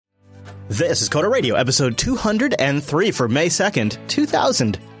This is Coda Radio, episode 203 for May 2nd,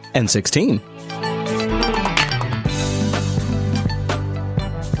 2016.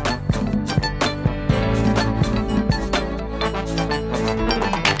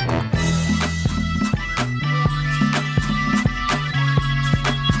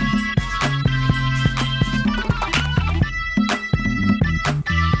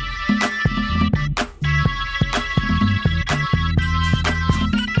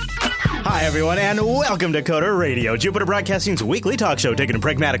 Everyone, and welcome to Coda Radio, Jupiter Broadcasting's weekly talk show taking a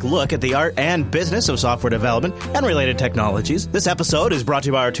pragmatic look at the art and business of software development and related technologies. This episode is brought to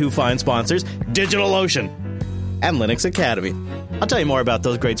you by our two fine sponsors, DigitalOcean and Linux Academy. I'll tell you more about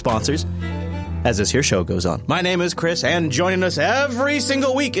those great sponsors as this here show goes on. My name is Chris, and joining us every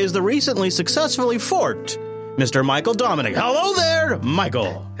single week is the recently successfully forked Mr. Michael Dominic. Hello there,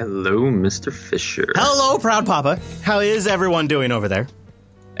 Michael. Hello, Mr. Fisher. Hello, Proud Papa. How is everyone doing over there?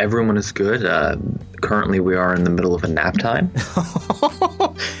 Everyone is good. Currently, we are in the middle of a nap time.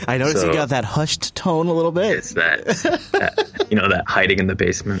 I noticed you got that hushed tone a little bit. It's that that hiding in the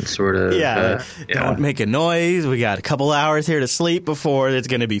basement sort of. Yeah. Don't make a noise. We got a couple hours here to sleep before it's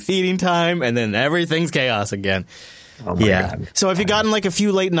going to be feeding time, and then everything's chaos again. Oh my God. So have you gotten like a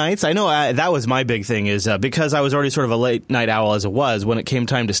few late nights? I know that was my big thing is because I was already sort of a late night owl as it was when it came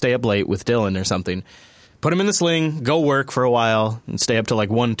time to stay up late with Dylan or something. Put him in the sling, go work for a while, and stay up till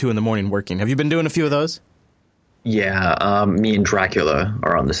like 1, 2 in the morning working. Have you been doing a few of those? Yeah, me and Dracula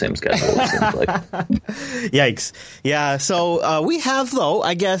are on the same schedule, it seems like. Yikes. Yeah, so we have, though,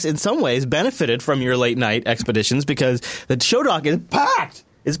 I guess, in some ways, benefited from your late night expeditions because the show doc is packed.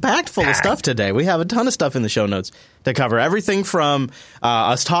 It's packed full of stuff today. We have a ton of stuff in the show notes to cover. Everything from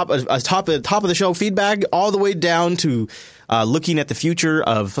top of the show feedback all the way down to looking at the future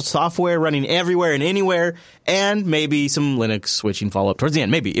of software running everywhere and anywhere, and maybe some Linux switching follow-up towards the end.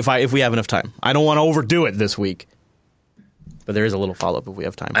 Maybe if we have enough time. I don't want to overdo it this week, but there is a little follow-up if we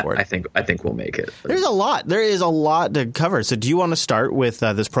have time for it. I think we'll make it. There's a lot. There is a lot to cover. So do you want to start with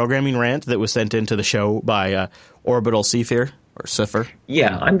this programming rant that was sent into the show by Orbital Seafair? Or Cipher?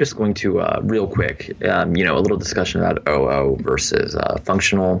 Yeah, I'm just going to, real quick, a little discussion about OO versus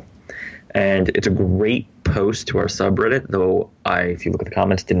functional. And it's a great post to our subreddit, though if you look at the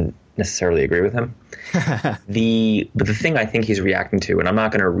comments, didn't necessarily agree with him. But the thing I think he's reacting to, and I'm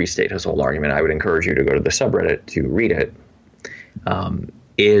not going to restate his whole argument, I would encourage you to go to the subreddit to read it,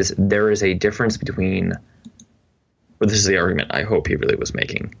 is there is a difference between, or this is the argument I hope he really was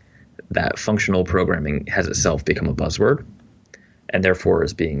making, that functional programming has itself become a buzzword, and therefore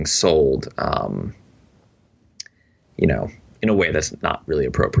is being sold, in a way that's not really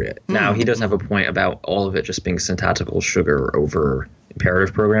appropriate. Now, he does have a point about all of it just being syntactical sugar over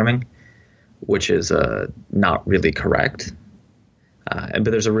imperative programming, which is not really correct. But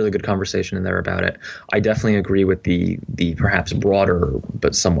there's a really good conversation in there about it. I definitely agree with the perhaps broader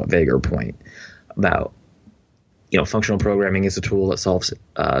but somewhat vaguer point about, functional programming is a tool that solves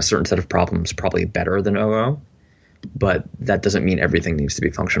a certain set of problems probably better than OO. But that doesn't mean everything needs to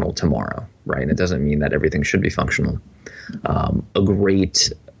be functional tomorrow, right? And it doesn't mean that everything should be functional. A great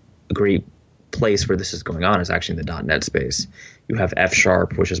place where this is going on is actually in the .NET space. You have F#,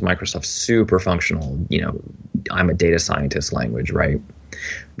 which is Microsoft's super functional, I'm a data scientist language, right?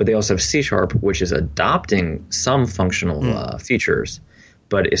 But they also have C#, which is adopting some functional features,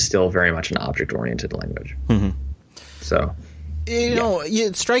 but is still very much an object-oriented language. Mm-hmm. So...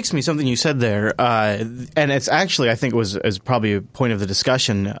 it strikes me something you said there, and it's actually, I think, was probably a point of the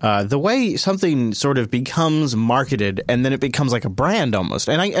discussion. The way something sort of becomes marketed and then it becomes like a brand almost,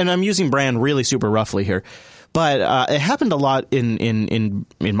 and I'm using brand really super roughly here, but it happened a lot in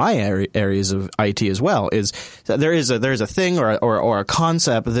my areas of IT as well. Is that there's a thing or a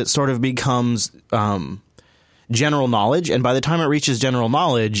concept that sort of becomes general knowledge, and by the time it reaches general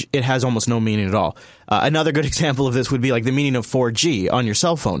knowledge, it has almost no meaning at all. Another good example of this would be like the meaning of 4G on your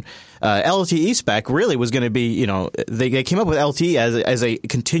cell phone. LTE spec really was going to be, they came up with LTE as a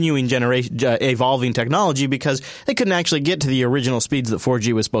continuing generation, evolving technology because they couldn't actually get to the original speeds that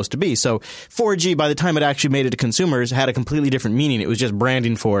 4G was supposed to be. So 4G, by the time it actually made it to consumers, had a completely different meaning. It was just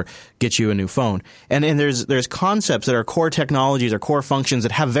branding for get you a new phone. And there's concepts that are core technologies or core functions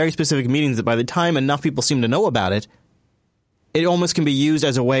that have very specific meanings that by the time enough people seem to know about it, it almost can be used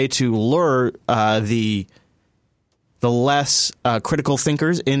as a way to lure the less critical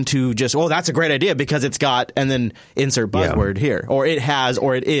thinkers into just, that's a great idea because it's got, and then insert buzzword here, or it has,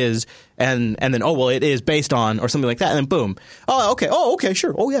 or it is, and then, it is based on, or something like that, and then boom. Okay,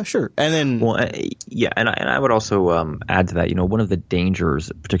 sure. Oh, yeah, sure. And then... and I would also add to that, one of the dangers,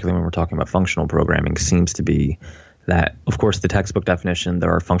 particularly when we're talking about functional programming, seems to be that, of course, the textbook definition,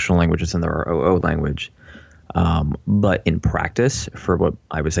 there are functional languages and there are OO language. But in practice, for what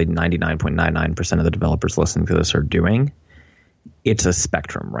I would say 99.99% of the developers listening to this are doing, it's a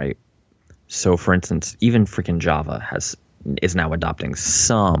spectrum, right? So, for instance, even freaking Java is now adopting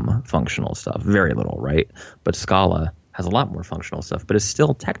some functional stuff, very little, right? But Scala has a lot more functional stuff, but it's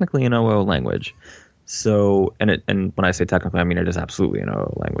still technically an OO language. So, and when I say technically, I mean it is absolutely an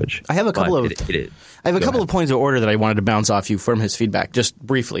OO language. I have a couple of points of order that I wanted to bounce off you from his feedback, just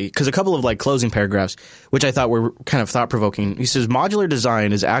briefly, because a couple of like closing paragraphs, which I thought were kind of thought provoking. He says modular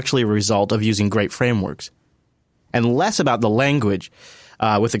design is actually a result of using great frameworks, and less about the language.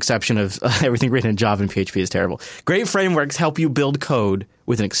 With exception of everything written in Java and PHP is terrible. Great frameworks help you build code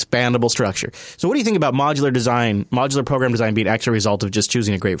with an expandable structure. So what do you think about modular program design being actually a result of just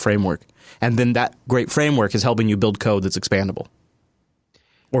choosing a great framework? And then that great framework is helping you build code that's expandable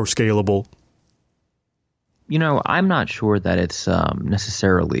or scalable? I'm not sure that it's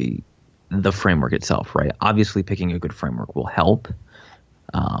necessarily the framework itself, right? Obviously, picking a good framework will help.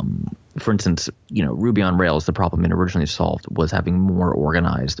 For instance, Ruby on Rails, the problem it originally solved was having more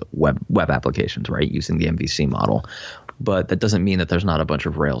organized web applications, right, using the MVC model. But that doesn't mean that there's not a bunch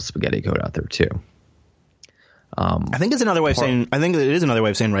of Rails spaghetti code out there too. I think it's another way of saying. I think it is another way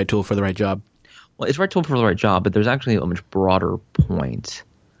of saying right tool for the right job. Well, it's right tool for the right job, but there's actually a much broader point.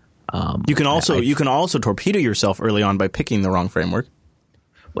 You can also torpedo yourself early on by picking the wrong framework.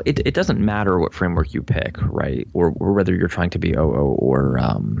 Well, it doesn't matter what framework you pick, right? Or whether you're trying to be OO or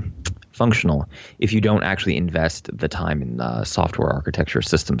functional, if you don't actually invest the time in software architecture,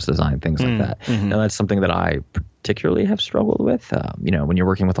 systems design, things like that. Mm-hmm. Now, that's something that I particularly have struggled with. When you're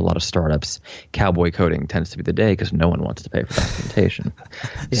working with a lot of startups, cowboy coding tends to be the day because no one wants to pay for documentation.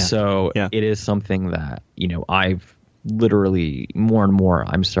 It is something that, I've literally more and more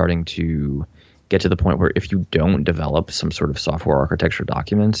I'm starting to get to the point where if you don't develop some sort of software architecture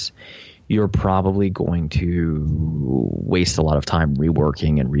documents, you're probably going to waste a lot of time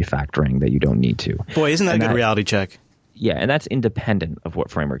reworking and refactoring that you don't need to. Boy, isn't that a good reality check? Yeah, and that's independent of what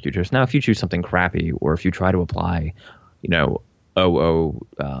framework you choose. Now, if you choose something crappy or if you try to apply, OO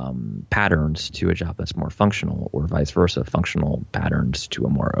patterns to a job that's more functional or vice versa, functional patterns to a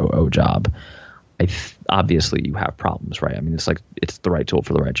more OO job, obviously you have problems, right? I mean, it's the right tool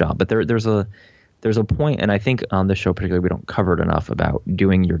for the right job. But there's a point, and I think on this show particularly we don't cover it enough, about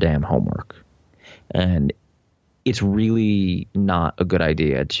doing your damn homework. And it's really not a good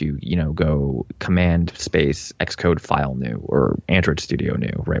idea to, go command space Xcode file new or Android Studio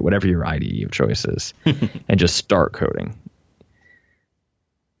new, right? Whatever your IDE of choice is, and just start coding.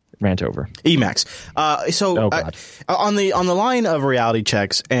 Rant over. Emacs. On the line of reality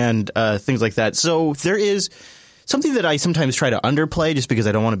checks and things like that, so there is something that I sometimes try to underplay just because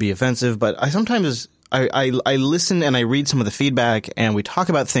I don't want to be offensive, but I sometimes I listen and I read some of the feedback and we talk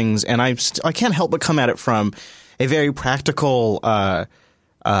about things and I can't help but come at it from a very practical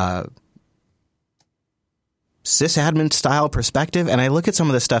sysadmin style perspective, and I look at some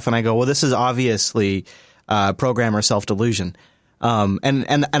of this stuff and I go, well, this is obviously programmer self-delusion.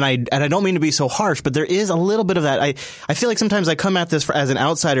 And I don't mean to be so harsh, but there is a little bit of that. I feel like sometimes I come at this as an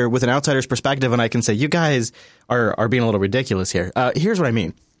outsider with an outsider's perspective, and I can say, you guys are being a little ridiculous here. Here's what I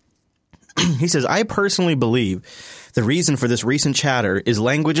mean. He says, I personally believe the reason for this recent chatter is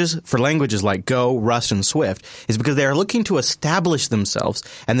languages like Go, Rust, and Swift is because they are looking to establish themselves,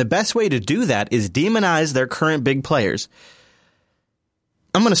 and the best way to do that is demonize their current big players.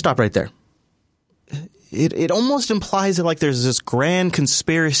 I'm going to stop right there. It almost implies that like there's this grand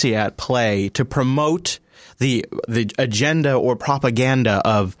conspiracy at play to promote the agenda or propaganda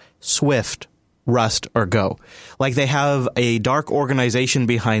of Swift, Rust, or Go. Like they have a dark organization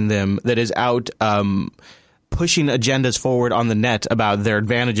behind them that is out pushing agendas forward on the net about their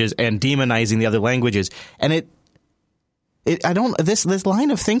advantages and demonizing the other languages. And this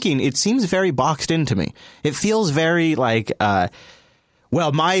line of thinking, it seems very boxed into me. It feels very like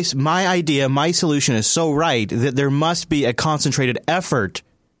well, my idea, my solution is so right that there must be a concentrated effort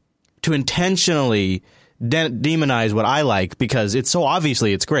to intentionally demonize what I like because it's so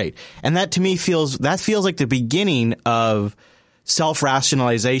obviously it's great. And that to me feels like the beginning of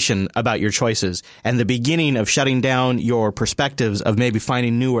self-rationalization about your choices and the beginning of shutting down your perspectives of maybe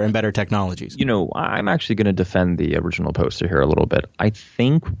finding newer and better technologies. I'm actually going to defend the original poster here a little bit. I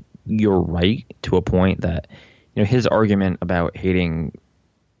think you're right to a point that his argument about hating,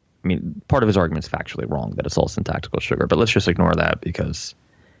 part of his argument is factually wrong, that it's all syntactical sugar, but let's just ignore that because,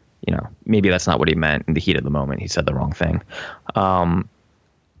 maybe that's not what he meant in the heat of the moment. He said the wrong thing.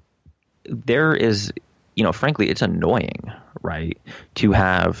 There is, frankly, it's annoying, right, to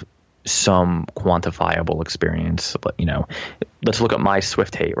have some quantifiable experience. You know, let's look at my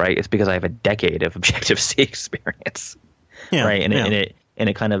Swift hate, right? It's because I have a decade of Objective-C experience, right? And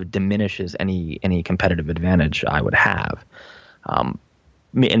it kind of diminishes any competitive advantage I would have. And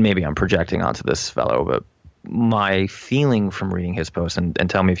maybe I'm projecting onto this fellow, but my feeling from reading his post, and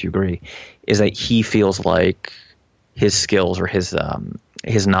tell me if you agree, is that he feels like his skills or his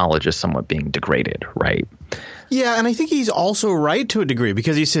knowledge is somewhat being degraded, right? Yeah, and I think he's also right to a degree,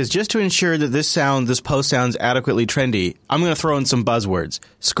 because he says, just to ensure that this post sounds adequately trendy, I'm going to throw in some buzzwords.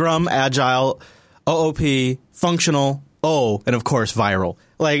 Scrum, Agile, OOP, functional, and of course viral.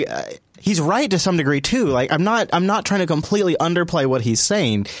 Like, he's right to some degree too. Like, I'm not trying to completely underplay what he's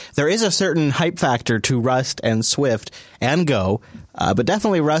saying. There is a certain hype factor to Rust and Swift and Go, but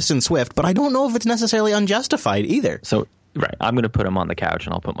definitely Rust and Swift. But I don't know if it's necessarily unjustified either. So, right, I'm going to put him on the couch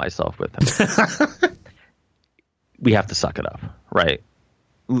and I'll put myself with him. We have to suck it up, right?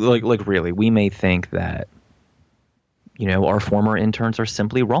 Like really, we may think that, you know, our former interns are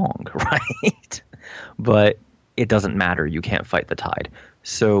simply wrong, right? But it doesn't matter. You can't fight the tide.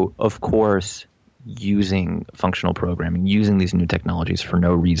 So, of course, using functional programming, using these new technologies for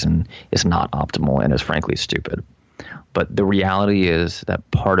no reason is not optimal and is frankly stupid. But the reality is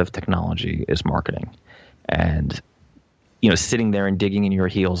that part of technology is marketing. And, you know, sitting there and digging in your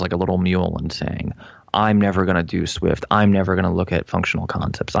heels like a little mule and saying, I'm never going to do Swift. I'm never going to look at functional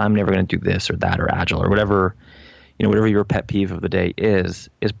concepts. I'm never going to do this or that or Agile or whatever, you know, whatever your pet peeve of the day is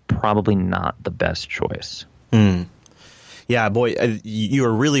probably not the best choice. Yeah, boy, you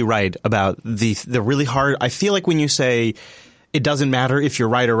are really right about the really hard. I feel like when you say it doesn't matter if you're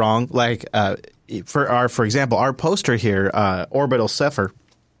right or wrong, like for example, our poster here, Orbital Sapphire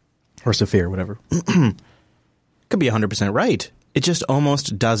or Saphir, whatever, could be 100% right. It just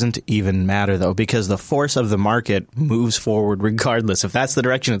almost doesn't even matter, though, because the force of the market moves forward regardless if that's the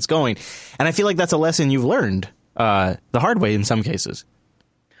direction it's going. And I feel like that's a lesson you've learned the hard way in some cases.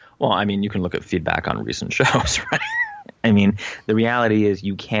 Well, I mean, you can look at feedback on recent shows, right? I mean, the reality is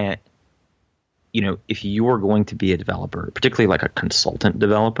you can't, you know, if you're going to be a developer, particularly like a consultant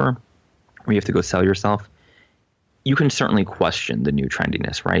developer, where you have to go sell yourself, you can certainly question the new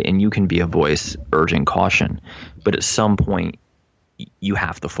trendiness, right? And you can be a voice urging caution. But at some point, you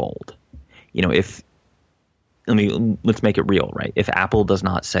have to fold. You know, let's make it real, right? If Apple does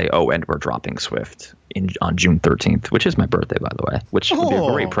not say, and we're dropping Swift on June 13th, which is my birthday, by the way, which would be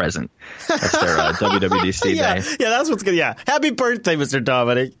a great present. That's their WWDC day. Yeah, that's what's good. Yeah. Happy birthday, Mr.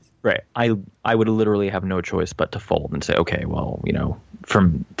 Dominic. Right. I would literally have no choice but to fold and say, okay, well, you know,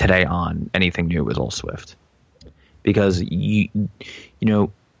 from today on, anything new is all Swift. Because, you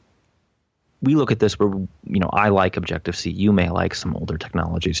know, we look at this where, you know, I like Objective-C. You may like some older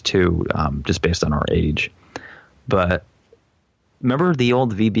technologies too, just based on our age. But remember the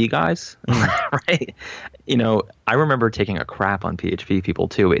old VB guys, right? You know, I remember taking a crap on PHP people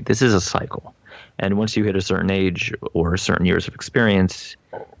too. This is a cycle. And once you hit a certain age or certain years of experience,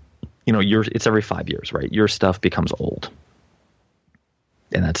 you know, it's every 5 years, right? Your stuff becomes old.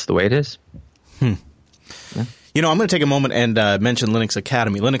 And that's the way it is. Yeah. You know, I'm going to take a moment and mention Linux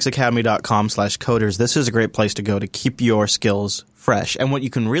Academy. linuxacademy.com/coders. This is a great place to go to keep your skills fresh. And what you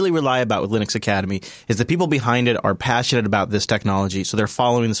can really rely about with Linux Academy is the people behind it are passionate about this technology, so they're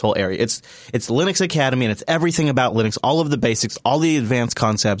following this whole area. It's Linux Academy, and it's everything about Linux, all of the basics, all the advanced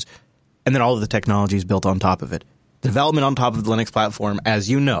concepts, and then all of the technologies built on top of it. Development on top of the Linux platform, as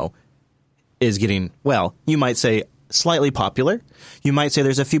you know, is getting, well, you might say, slightly popular. You might say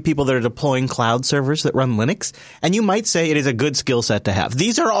there's a few people that are deploying cloud servers that run Linux, and you might say it is a good skill set to have.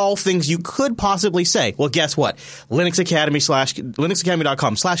 These are all things you could possibly say. Well, guess what?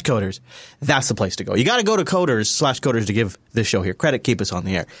 linuxacademy.com/coders. That's the place to go. You got to go to coders/coders to give this show here credit, keep us on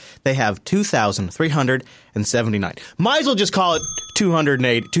the air. They have 2,379. Might as well just call it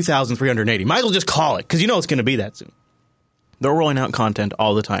 2,380. Might as well just call it, because you know it's going to be that soon. They're rolling out content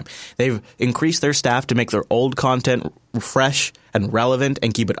all the time. They've increased their staff to make their old content fresh and relevant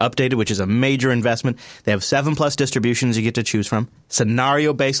and keep it updated, which is a major investment. They have 7+ distributions you get to choose from.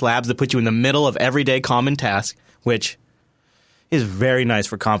 Scenario-based labs that put you in the middle of everyday common tasks, which is very nice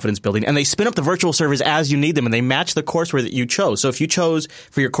for confidence building. And they spin up the virtual servers as you need them, and they match the courseware that you chose. So if you chose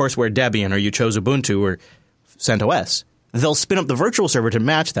for your courseware Debian, or you chose Ubuntu or CentOS, they'll spin up the virtual server to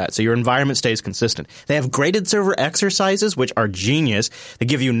match that, so your environment stays consistent. They have graded server exercises, which are genius. They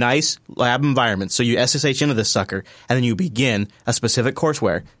give you nice lab environments, so you SSH into this sucker, and then you begin a specific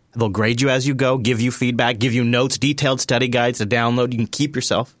courseware. They'll grade you as you go, give you feedback, give you notes, detailed study guides to download. You can keep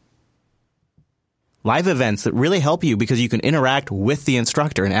yourself. Live events that really help you because you can interact with the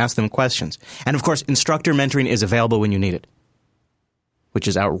instructor and ask them questions. And, of course, instructor mentoring is available when you need it. which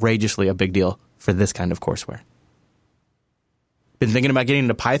is outrageously a big deal for this kind of courseware. Been thinking about getting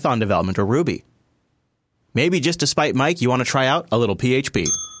into Python development or Ruby? Maybe just to spite Mike, you want to try out a little PHP.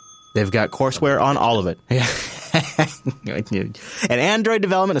 They've got courseware on all of it. And Android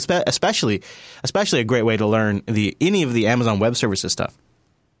development, especially a great way to learn any of the Amazon Web Services stuff.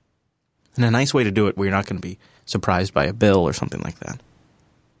 And a nice way to do it where you're not going to be surprised by a bill or something like that.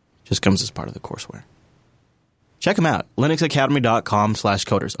 Just comes as part of the courseware. Check them out,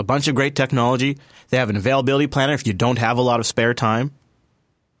 linuxacademy.com/coders. A bunch of great technology. They have an availability planner if you don't have a lot of spare time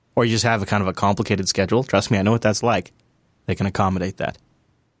or you just have a kind of a complicated schedule. Trust me, I know what that's like. They can accommodate that.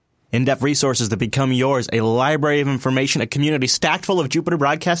 In-depth resources that become yours, a library of information, a community stacked full of Jupiter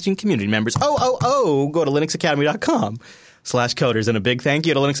Broadcasting community members. Go to linuxacademy.com/coders. And a big thank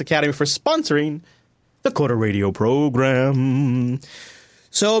you to Linux Academy for sponsoring the Coder Radio program.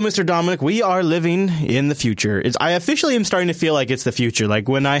 So, Mr. Dominic, we are living in the future. I officially am starting to feel like it's the future. Like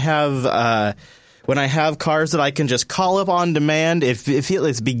when I have cars that I can just call up on demand,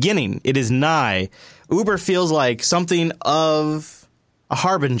 it's beginning. It is nigh. Uber feels like something of a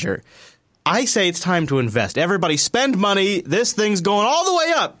harbinger. I say it's time to invest. Everybody spend money. This thing's going all the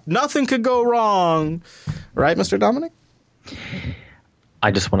way up. Nothing could go wrong. Right, Mr. Dominic?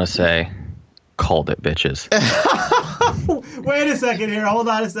 I just want to say, called it, bitches. Wait a second here. Hold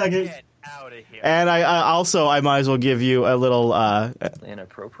on a second. Get out of here. And I might as well give you a little...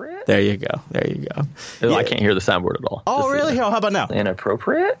 Inappropriate? There you go. I can't hear the soundboard at all. Oh, really? How about now?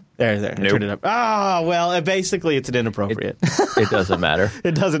 Inappropriate? There. Nope. Turn it up. Well, basically it's an inappropriate. It doesn't matter.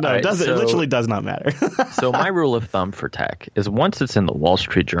 It doesn't. No, All it right, doesn't. so- It literally does not matter. So my rule of thumb for tech is once it's in the Wall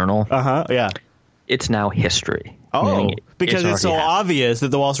Street Journal, Yeah. it's now history. Oh, Meaning because it's so already happened. obvious that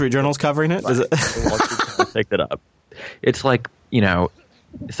the Wall Street Journal's covering it? Is it? The Wall Street Journal picked it up. It's like,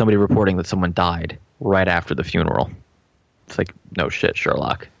 somebody reporting that someone died right after the funeral. It's like, no shit,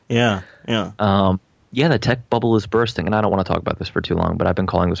 Sherlock. Yeah. The tech bubble is bursting, and I don't want to talk about this for too long, but I've been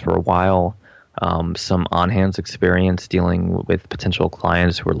calling this for a while. Some on-hands experience dealing with potential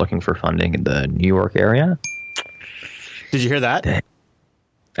clients who are looking for funding in the New York area. Did you hear that?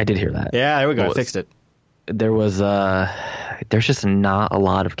 I did hear that. Yeah, there we go. I Well, fixed it. There was there's just not a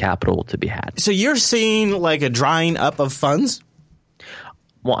lot of capital to be had. So you're seeing like a drying up of funds?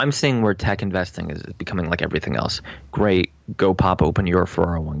 Well, I'm seeing where tech investing is becoming like everything else. Great, go pop open your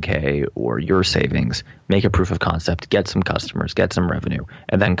 401k or your savings, make a proof of concept, get some customers, get some revenue,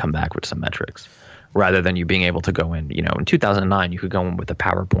 and then come back with some metrics. Rather than you being able to go in, in 2009, you could go in with a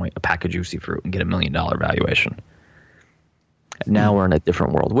PowerPoint, a pack of Juicy Fruit, and get $1 million valuation. Now we're in a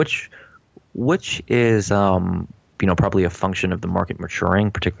different world, which is probably a function of the market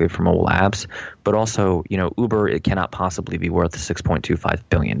maturing, particularly for mobile apps, but also Uber, it cannot possibly be worth $6.25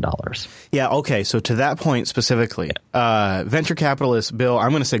 billion. Yeah, okay. So to that point specifically, venture capitalist Bill,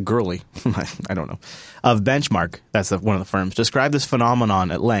 I'm going to say Gurley, I don't know, of Benchmark, that's one of the firms, described this phenomenon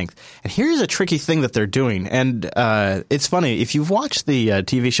at length. And here's a tricky thing that they're doing. And it's funny, if you've watched the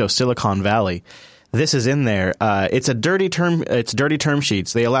TV show Silicon Valley, this is in there. It's dirty term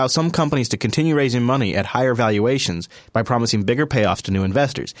sheets. They allow some companies to continue raising money at higher valuations by promising bigger payoffs to new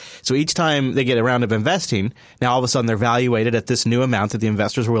investors. So each time they get a round of investing, now all of a sudden they're valuated at this new amount that the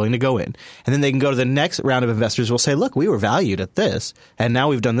investors were willing to go in. And then they can go to the next round of investors who will say, look, we were valued at this, and now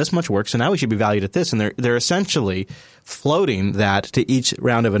we've done this much work, so now we should be valued at this. And they're essentially floating that to each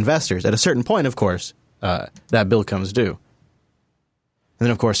round of investors. At a certain point, of course, that bill comes due. And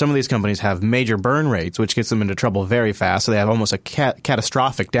then, of course, some of these companies have major burn rates, which gets them into trouble very fast. So they have almost a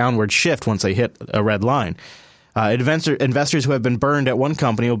catastrophic downward shift once they hit a red line. Investors who have been burned at one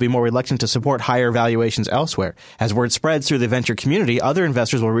company will be more reluctant to support higher valuations elsewhere. As word spreads through the venture community, other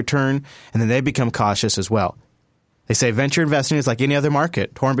investors will return, and then they become cautious as well. They say venture investing is like any other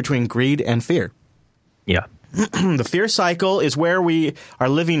market, torn between greed and fear. Yeah. The fear cycle is where we are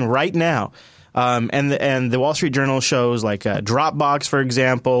living right now. And the Wall Street Journal shows like Dropbox, for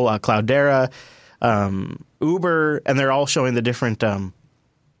example, Cloudera, Uber, and they're all showing the different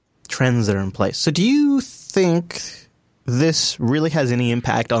trends that are in place. So do you think this really has any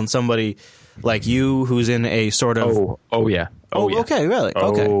impact on somebody like you who's in a sort of... Oh yeah. Yeah. Okay, really?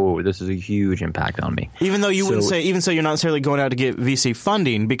 Okay. Oh, this is a huge impact on me. Even though you wouldn't say, even so you're not necessarily going out to get VC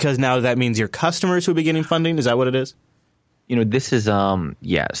funding, because now that means your customers will be getting funding? Is that what it is? This is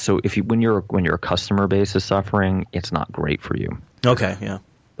so when your customer base is suffering, it's not great for you. Okay, yeah.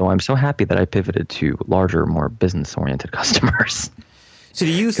 Though I'm so happy that I pivoted to larger, more business-oriented customers. So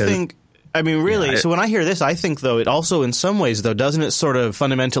do you think, really, so when I hear this, I think, though, it also in some ways, though, doesn't it sort of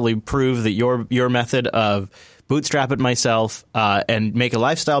fundamentally prove that your method of bootstrap it myself and make a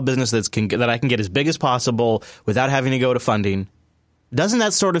lifestyle business that I can get as big as possible without having to go to funding, Doesn't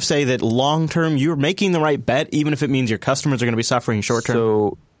that sort of say that long term you're making the right bet, even if it means your customers are going to be suffering short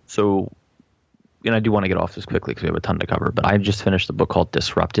term? So, and I do want to get off this quickly because we have a ton to cover, but I just finished a book called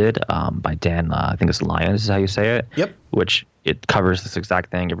Disrupted by Dan, I think it's Lyons is how you say it. Yep. Which it covers this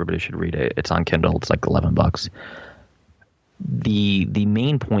exact thing. Everybody should read it. It's on Kindle. It's like $11. The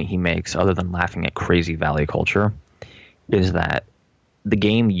main point he makes, other than laughing at crazy valley culture, is that the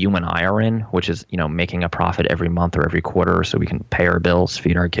game you and I are in, which is, making a profit every month or every quarter so we can pay our bills,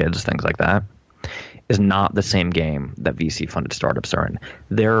 feed our kids, things like that, is not the same game that VC-funded startups are in.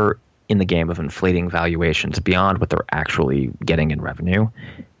 They're in the game of inflating valuations beyond what they're actually getting in revenue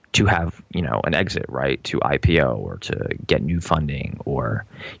to have, an exit, right, to IPO or to get new funding. Or,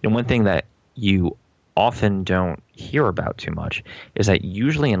 one thing that you often don't hear about too much is that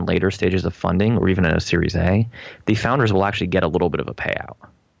usually in later stages of funding or even in a Series A, the founders will actually get a little bit of a payout.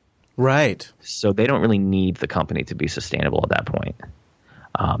 Right. So they don't really need the company to be sustainable at that point.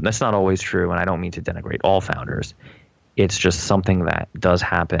 That's not always true, and I don't mean to denigrate all founders. It's just something that does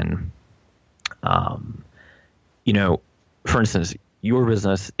happen. For instance, your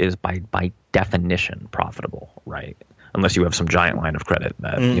business is by definition profitable, right? Unless you have some giant line of credit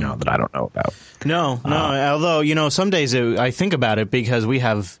that that I don't know about. No. Although some days I think about it because we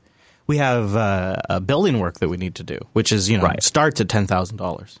have a building work that we need to do, which is right. Starts at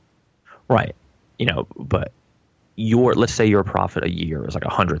 $10,000. Right. But let's say your profit a year is like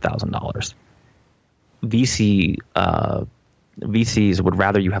 $100,000. VCs would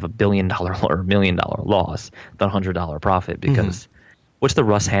rather you have $1 billion or $1 million loss than $100 profit because. What's the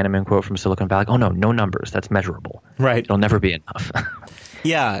Russ Hanneman quote from Silicon Valley? Oh, no numbers. That's measurable. Right. It'll never be enough.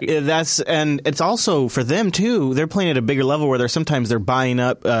 Yeah, and it's also for them, too. They're playing at a bigger level where they're buying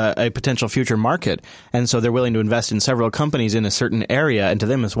up a potential future market. And so they're willing to invest in several companies in a certain area. And to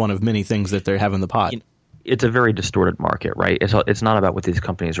them, it's one of many things that they have in the pot. It's a very distorted market, right? It's not about what these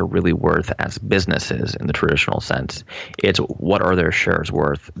companies are really worth as businesses in the traditional sense. It's what are their shares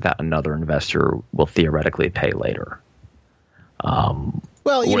worth that another investor will theoretically pay later.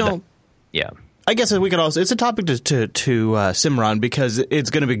 Yeah. I guess we could also. It's a topic to Simran because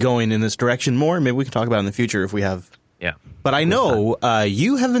it's going to be going in this direction more. Maybe we can talk about it in the future if we have. Yeah. But I know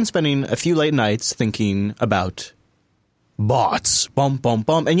you have been spending a few late nights thinking about bots. Bum, bum,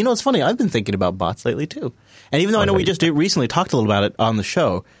 bum. And it's funny. I've been thinking about bots lately too. And even though I know we just recently talked a little about it on the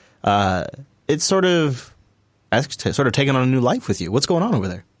show, it's sort of taken on a new life with you. What's going on over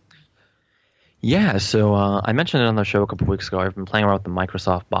there? Yeah, so I mentioned it on the show a couple weeks ago. I've been playing around with the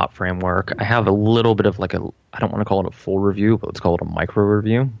Microsoft bot framework. I have a little bit of I don't want to call it a full review, but let's call it a micro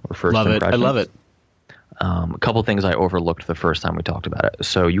review or first impressions. I love it. A couple things I overlooked the first time we talked about it.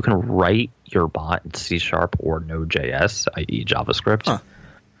 So you can write your bot in C# or Node.js, i.e. JavaScript,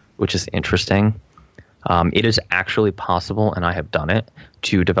 which is interesting. It is actually possible, and I have done it,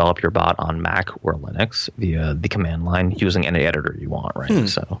 to develop your bot on Mac or Linux via the command line using any editor you want, right?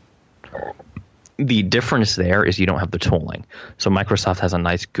 So the difference there is you don't have the tooling. So Microsoft has a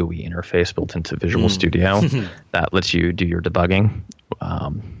nice GUI interface built into Visual Studio that lets you do your debugging.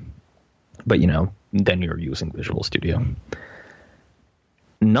 But, then you're using Visual Studio.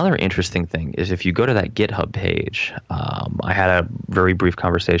 Another interesting thing is if you go to that GitHub page, I had a very brief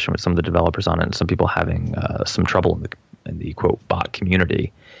conversation with some of the developers on it and some people having some trouble in the quote bot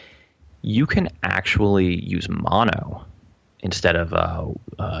community. You can actually use Mono instead of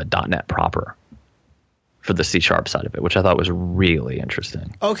 .NET proper for the C# side of it, which I thought was really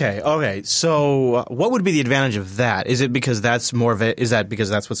interesting. Okay. So what would be the advantage of that? Is it because that's more of it? Is that because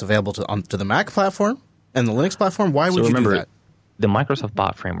that's what's available to the Mac platform and the Linux platform? Why would you do that? The Microsoft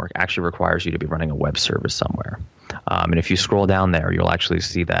bot framework actually requires you to be running a web service somewhere. And if you scroll down there, you'll actually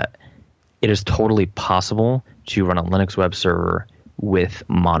see that it is totally possible to run a Linux web server with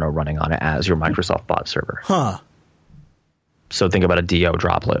Mono running on it as your Microsoft bot server. Huh. So think about a DO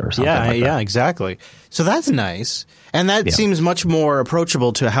droplet or something like that. Yeah, exactly. So that's nice. And that seems much more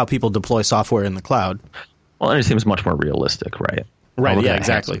approachable to how people deploy software in the cloud. Well, and it seems much more realistic, right? Right, yeah,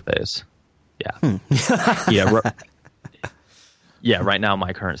 exactly. Yeah. Yeah, right now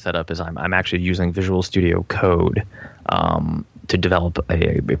my current setup is I'm actually using Visual Studio Code to develop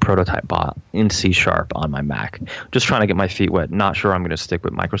a prototype bot in C# on my Mac. Just trying to get my feet wet. Not sure I'm going to stick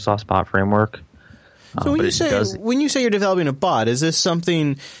with Microsoft's bot framework. So when you say you're developing a bot, is this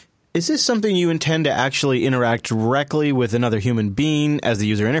something you intend to actually interact directly with another human being as the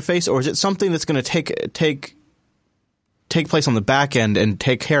user interface, or is it something that's going to take place on the back end and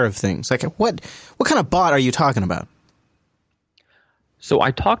take care of things? Like what kind of bot are you talking about? So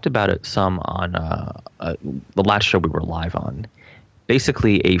I talked about it some on the last show we were live on.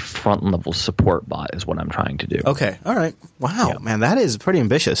 basically a front-level support bot is what I'm trying to do. Okay. All right. Wow, man, that is pretty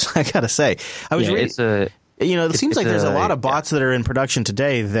ambitious, I gotta say. I was reading, it seems like there's a lot of bots that are in production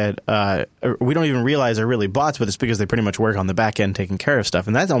today that we don't even realize are really bots, but it's because they pretty much work on the back end taking care of stuff.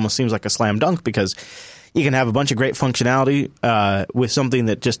 And that almost seems like a slam dunk because you can have a bunch of great functionality with something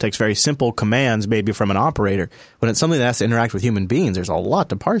that just takes very simple commands, maybe from an operator. When it's something that has to interact with human beings, there's a lot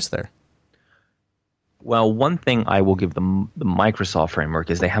to parse there. Well, one thing I will give the Microsoft framework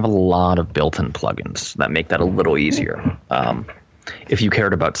is they have a lot of built-in plugins that make that a little easier. If you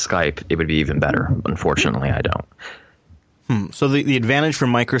cared about Skype, it would be even better. Unfortunately, I don't. So the advantage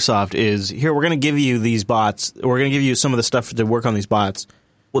from Microsoft is, here, we're going to give you these bots. We're going to give you some of the stuff to work on these bots.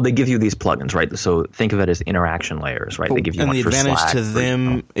 Well, they give you these plugins, right? So think of it as interaction layers, right? They give you and one the for advantage Slack, to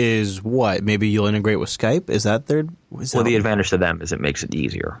them is what? Maybe you'll integrate with Skype? Is that their... the advantage to them is it makes it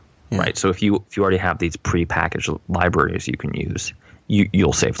easier, right? So if you already have these prepackaged libraries you can use,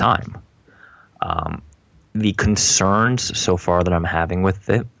 you'll save time. The concerns so far that I'm having with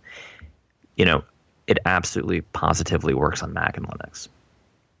it, it absolutely positively works on Mac and Linux.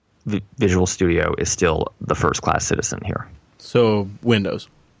 Visual Studio is still the first-class citizen here. So Windows.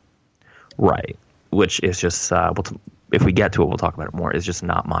 Right. Which is just, if we get to it, we'll talk about it more, is just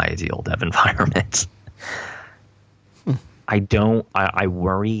not my ideal dev environment. I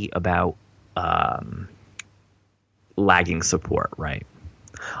worry about lagging support, right?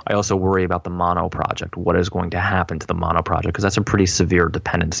 I also worry about the Mono project. What is going to happen to the Mono project? Because that's a pretty severe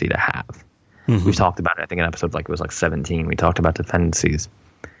dependency to have. Mm-hmm. We've talked about it, I think, in episode it was 17. We talked about dependencies.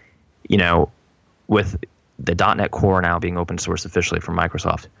 With the .NET Core now being open source officially from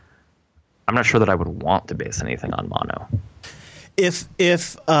Microsoft, I'm not sure that I would want to base anything on Mono. If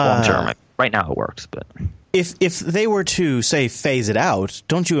long term, right now it works, but if they were to say phase it out,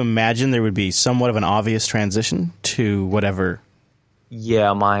 don't you imagine there would be somewhat of an obvious transition to whatever?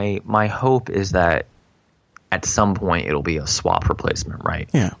 Yeah, my hope is that at some point it'll be a swap replacement, right?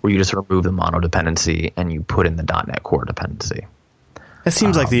 Yeah, where you just remove the Mono dependency and you put in the .NET Core dependency. It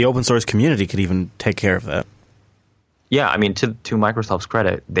seems like the open source community could even take care of that. Yeah, I mean, to Microsoft's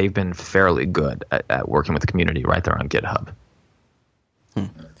credit, they've been fairly good at working with the community right there on GitHub.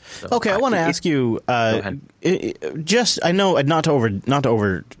 So, okay, I want to ask you. I know not to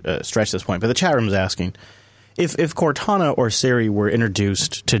over stretch this point, but the chat room is asking if Cortana or Siri were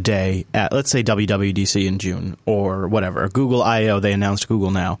introduced today at, let's say, WWDC in June or whatever, Google I/O. They announced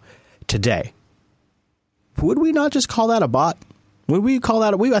Google Now today. Would we not just call that a bot? Would we call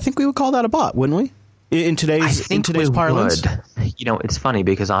that? I think we would call that a bot, wouldn't we? In today's parlance? Would. It's funny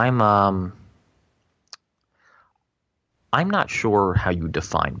because I'm not sure how you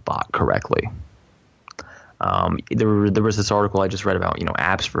define bot correctly. There was this article I just read about,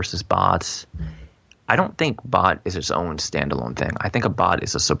 apps versus bots. I don't think bot is its own standalone thing. I think a bot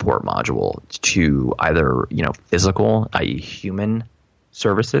is a support module to either, physical, i.e. human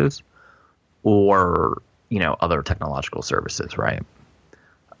services, or, other technological services, right?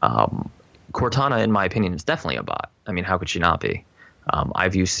 Cortana, in my opinion, is definitely a bot. I mean, how could she not be?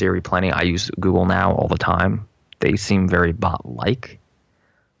 I've used Siri plenty. I use Google Now all the time. They seem very bot-like,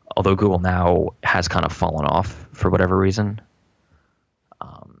 although Google Now has kind of fallen off for whatever reason.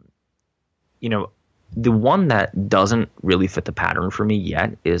 The one that doesn't really fit the pattern for me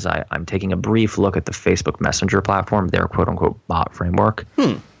yet is I'm taking a brief look at the Facebook Messenger platform, their quote-unquote bot framework.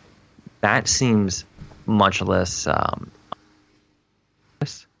 That seems much less... On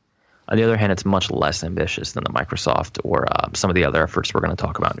the other hand, it's much less ambitious than the Microsoft or some of the other efforts we're going to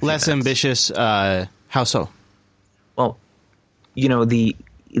talk about in a few minutes. Ambitious? How so? Well, the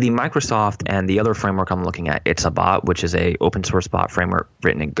Microsoft and the other framework I'm looking at, It's a Bot, which is a open source bot framework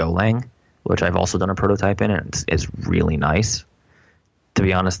written in Golang, which I've also done a prototype in, and it's really nice. To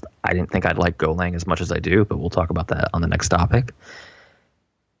be honest, I didn't think I'd like Golang as much as I do, but we'll talk about that on the next topic.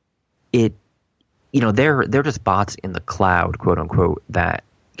 They're just bots in the cloud, quote unquote, that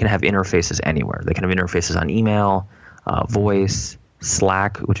can have interfaces anywhere. They can have interfaces on email, voice,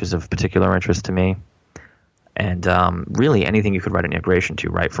 Slack, which is of particular interest to me, and really anything you could write an integration to,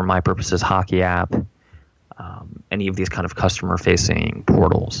 right? For my purposes, Hockey app, any of these kind of customer-facing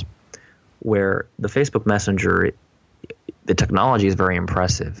portals, where the Facebook Messenger, the technology is very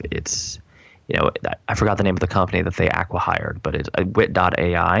impressive. It's, I forgot the name of the company that they acqui-hired, but it's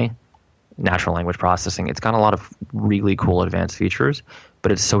Wit.ai, natural language processing. It's got a lot of really cool advanced features,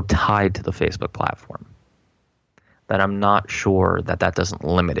 but it's so tied to the Facebook platform that I'm not sure that doesn't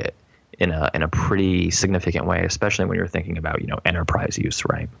limit it in a pretty significant way, especially when you're thinking about enterprise use,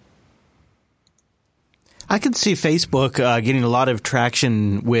 right? I could see Facebook getting a lot of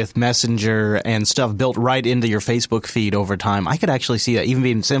traction with Messenger and stuff built right into your Facebook feed over time. I could actually see that even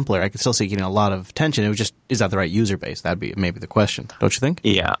being simpler. I could still see getting a lot of attention. It was just, is that the right user base? That'd be maybe the question, don't you think?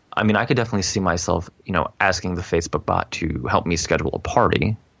 Yeah, I mean, I could definitely see myself, asking the Facebook bot to help me schedule a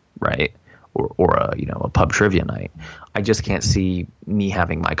party, right? Or a pub trivia night. I just can't see me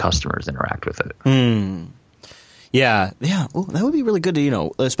having my customers interact with it. Yeah. Ooh, that would be really good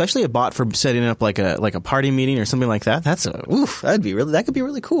to, especially a bot for setting up like a party meeting or something like that. That could be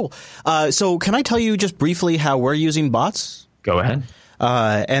really cool. So can I tell you just briefly how we're using bots? Go ahead.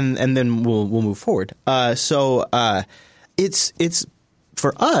 And then we'll move forward. It's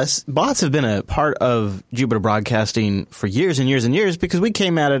for us, bots have been a part of Jupiter Broadcasting for years and years and years because we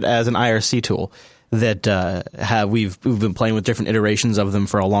came at it as an IRC tool that we've been playing with different iterations of them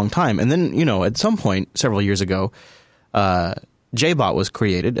for a long time. And then, at some point several years ago, JBot was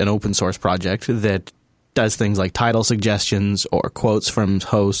created, an open source project that does things like title suggestions or quotes from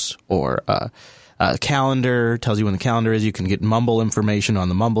hosts or calendar, tells you when the calendar is. You can get Mumble information on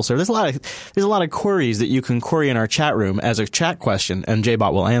the Mumble server. There's a lot of queries that you can query in our chat room as a chat question, and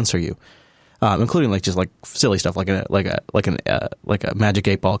JBot will answer you, including just silly stuff like a Magic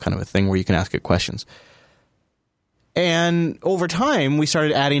 8-Ball kind of a thing where you can ask it questions. And over time, we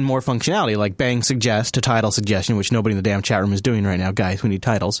started adding more functionality, like bang suggest to title suggestion, which nobody in the damn chat room is doing right now, guys. We need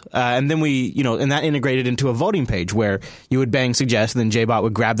titles. And then and that integrated into a voting page where you would bang suggest, and then JBot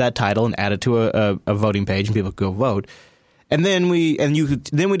would grab that title and add it to a voting page, and people could go vote. And then we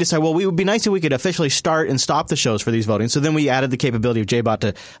decide, well, it would be nice if we could officially start and stop the shows for these voting. So then we added the capability of JBot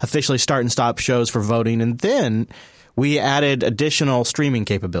to officially start and stop shows for voting, and then we added additional streaming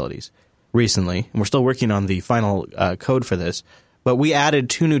capabilities recently, and we're still working on the final code for this, but we added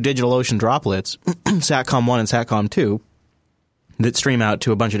 2 new DigitalOcean droplets, Satcom 1 and Satcom 2, that stream out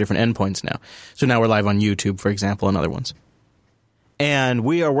to a bunch of different endpoints now. So now we're live on YouTube, for example, and other ones. And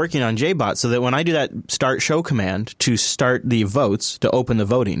we are working on JBot so that when I do that start show command to start the votes, to open the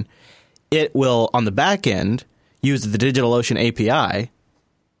voting, it will, on the back end, use the DigitalOcean API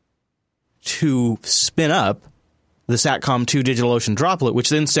to spin up the Satcom 2 DigitalOcean droplet, which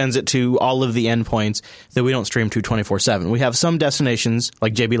then sends it to all of the endpoints that we don't stream to 24/7. We have some destinations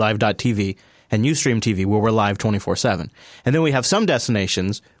like jblive.tv and Ustream TV where we're live 24/7. And then we have some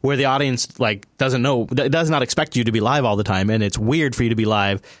destinations where the audience does not expect you to be live all the time, and it's weird for you to be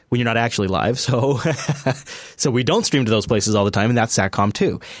live when you're not actually live. So so we don't stream to those places all the time, and that's Satcom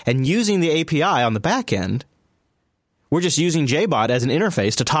 2. And using the API on the back end, we're just using JBot as an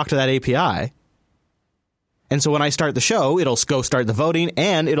interface to talk to that API. And so when I start the show, it'll go start the voting,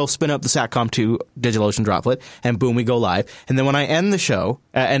 and it'll spin up the Satcom 2 DigitalOcean droplet, and boom, we go live. And then when I end the show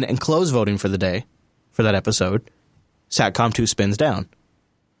and close voting for the day, for that episode, Satcom 2 spins down,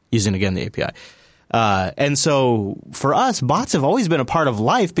 using, again, the API. And so for us, bots have always been a part of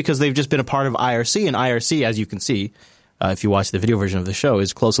life because they've just been a part of IRC, and IRC, as you can see, if you watch the video version of the show,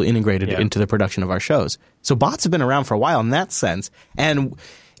 is closely integrated into the production of our shows. So bots have been around for a while in that sense, and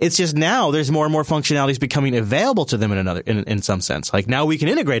it's just now there's more and more functionalities becoming available to them in some sense. Like now we can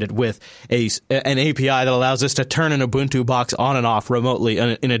integrate it with an API that allows us to turn an Ubuntu box on and off remotely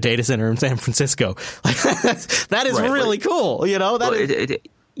in a data center in San Francisco. That is really cool.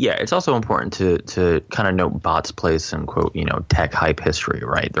 It's also important to kind of note bots' place in quote tech hype history.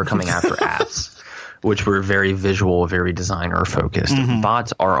 Right, they're coming after apps, which were very visual, very designer focused. Mm-hmm.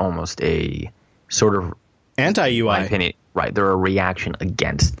 Bots are almost a sort of anti-UI. In my opinion, right, they're a reaction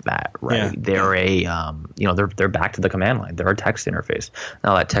against that, right? Yeah. They're they're back to the command line. They're a text interface.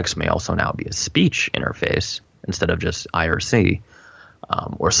 Now that text may also now be a speech interface instead of just IRC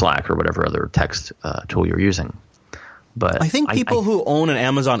or Slack or whatever other text tool you're using. But I think people who own an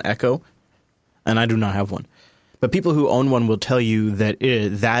Amazon Echo, and I do not have one, but people who own one will tell you that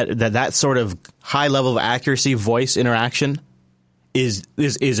that sort of high level of accuracy voice interaction is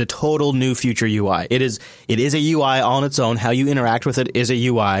a total new future UI. It is a UI on its own. How you interact with it is a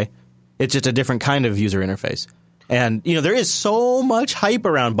UI. It's just a different kind of user interface. And there is so much hype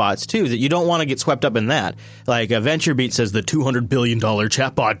around bots too that you don't want to get swept up in that. Like VentureBeat says the $200 billion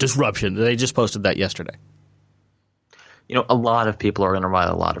chatbot disruption. They just posted that yesterday. A lot of people are going to write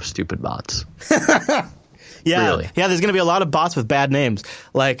a lot of stupid bots. Yeah, really. Yeah. There's going to be a lot of bots with bad names,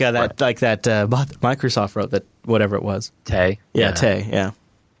 like that bot that Microsoft wrote. That whatever it was. Tay. Yeah, Tay. Yeah,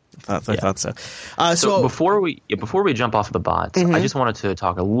 I thought so. So before we jump off of the bots, mm-hmm. I just wanted to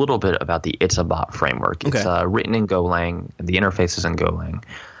talk a little bit about the It's a Bot framework. It's written in Golang. The interface is in Golang.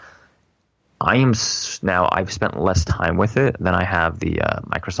 I've spent less time with it than I have the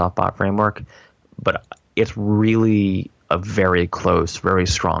Microsoft Bot framework, but it's really a very close, very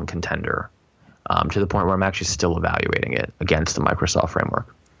strong contender to the point where I'm actually still evaluating it against the Microsoft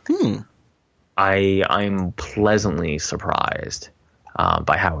framework. I'm pleasantly surprised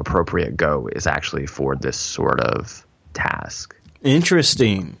by how appropriate Go is actually for this sort of task.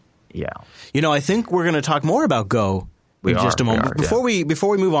 Interesting. Yeah. I think we're going to talk more about Go in just a moment. Before we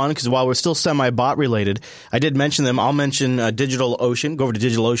move on, because while we're still semi-bot related, I did mention them. I'll mention DigitalOcean. Go over to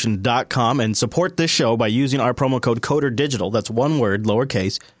DigitalOcean.com and support this show by using our promo code CODERDIGITAL. That's one word,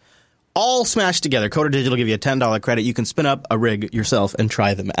 lowercase. All smashed together. Coder Digital will give you a $10 credit. You can spin up a rig yourself and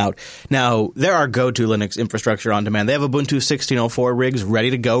try them out. Now, there are go-to Linux infrastructure on demand. They have Ubuntu 16.04 rigs ready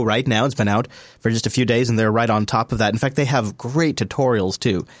to go right now. It's been out for just a few days, and they're right on top of that. In fact, they have great tutorials,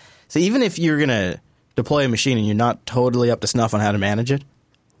 too. So even if you're going to deploy a machine and you're not totally up to snuff on how to manage it,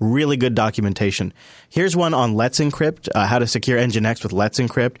 really good documentation. Here's one on Let's Encrypt, how to secure Nginx with Let's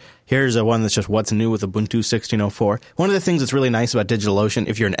Encrypt. Here's one that's just what's new with Ubuntu 16.04. One of the things that's really nice about DigitalOcean,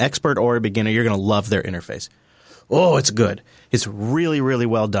 if you're an expert or a beginner, you're going to love their interface. Oh, it's good. It's really, really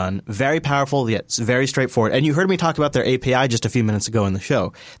well done. Very powerful, yet it's very straightforward. And you heard me talk about their API just a few minutes ago in the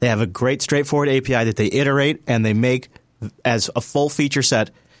show. They have a great straightforward API that they iterate and they make as a full feature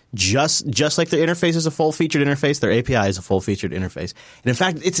set. Just like their interface is a full-featured interface, their API is a full-featured interface. And in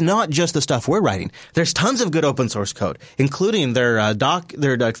fact, it's not just the stuff we're writing. There's tons of good open-source code, including their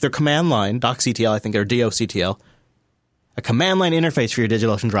command line, docCTL, I think, or docTL, a command line interface for your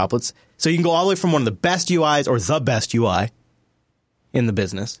DigitalOcean droplets. So you can go all the way from one of the best UIs or the best UI in the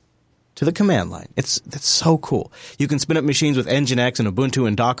business to the command line. That's so cool. You can spin up machines with Nginx and Ubuntu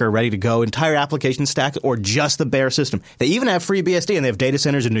and Docker ready to go, entire application stacks, or just the bare system. They even have FreeBSD, and they have data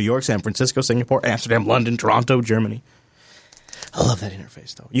centers in New York, San Francisco, Singapore, Amsterdam, London, Toronto, Germany. I love that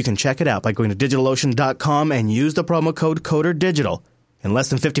interface, though. You can check it out by going to DigitalOcean.com and use the promo code CODERDIGITAL in less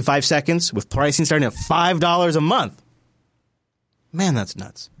than 55 seconds with pricing starting at $5 a month. Man, that's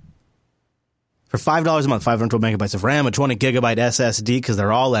nuts. For $5 a month, 512 megabytes of RAM, a 20 gigabyte SSD, because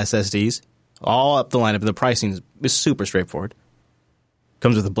they're all SSDs, all up the lineup. The pricing is super straightforward.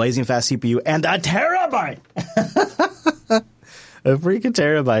 Comes with a blazing fast CPU and a terabyte. A freaking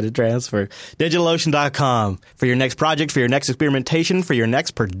terabyte to transfer. DigitalOcean.com for your next project, for your next experimentation, for your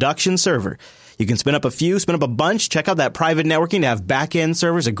next production server. You can spin up a few, spin up a bunch. Check out that private networking to have back-end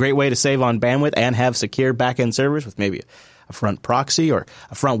servers, a great way to save on bandwidth and have secure back-end servers with maybe a front proxy or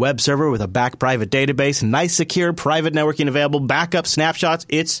a front web server with a back private database. Nice, secure, private networking available. Backup snapshots.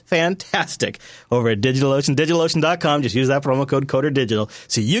 It's fantastic. Over at DigitalOcean, DigitalOcean.com. Just use that promo code CODERDIGITAL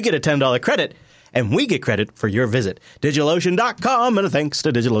so you get a $10 credit and we get credit for your visit. DigitalOcean.com. And thanks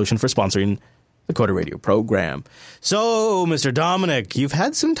to DigitalOcean for sponsoring the Coder Radio program. So, Mr. Dominic, you've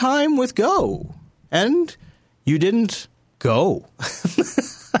had some time with Go, and you didn't go.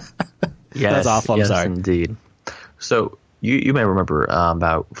 Yes, that's awful. I'm sorry. Indeed. So, you may remember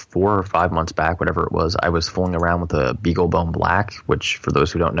about 4 or 5 months back, whatever it was, I was fooling around with a BeagleBone Black, which, for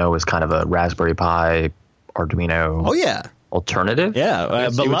those who don't know, is kind of a Raspberry Pi Arduino alternative. Yeah,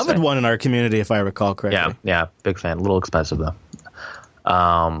 a beloved one in our community, if I recall correctly. Yeah, big fan. A little expensive, though.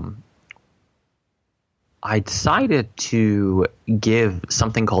 I decided to give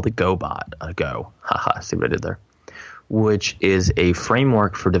something called a GoBot a go. See what I did there? Which is a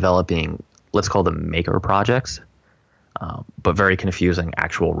framework for developing, let's call them maker projects. But very confusing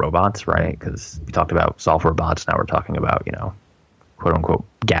actual robots, right? Because we talked about software bots. Now we're talking about, quote unquote,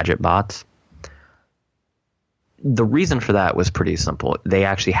 gadget bots. The reason for that was pretty simple. They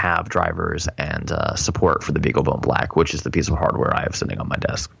actually have drivers and support for the BeagleBone Black, which is the piece of hardware I have sitting on my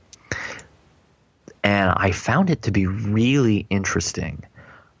desk. And I found it to be really interesting.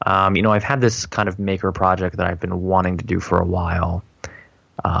 I've had this kind of maker project that I've been wanting to do for a while.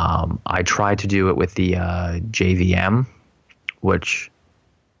 I tried to do it with the JVM, which,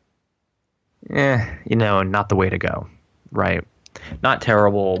 not the way to go, right? Not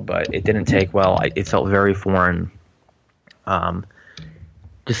terrible, but it didn't take well. It felt very foreign.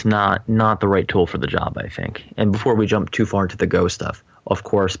 Just not the right tool for the job, I think. And before we jump too far into the Go stuff, of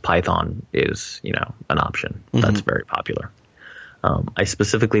course, Python is, an option. Mm-hmm. That's very popular. I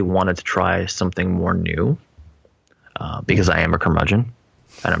specifically wanted to try something more new because I am a curmudgeon.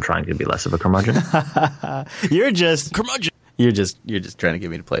 And I'm trying to be less of a curmudgeon. You're just curmudgeon. You're just trying to get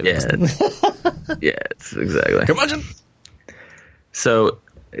me to play this. Yeah, it's exactly curmudgeon. So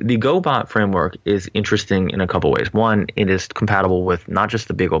the GoBot framework is interesting in a couple ways. One, it is compatible with not just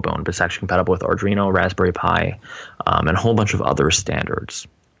the BeagleBone, but it's actually compatible with Arduino, Raspberry Pi, and a whole bunch of other standards.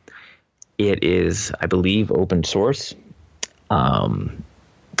 It is, I believe, open source.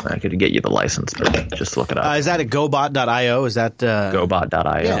 I could get you the license, but just look it up. Is that at GoBot.io? Is that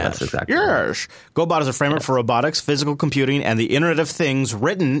GoBot.io? Yes. That's exactly right. GoBot is a framework for robotics, physical computing, and the Internet of Things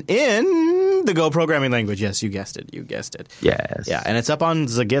written in the Go programming language. Yes, you guessed it. Yes. Yeah, and it's up on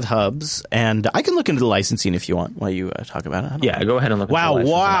the GitHubs, and I can look into the licensing if you want while you talk about it. Yeah, go ahead and look at the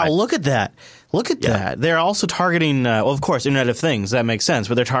licensing. Wow, look at that. That. They're also targeting, of course, Internet of Things. That makes sense,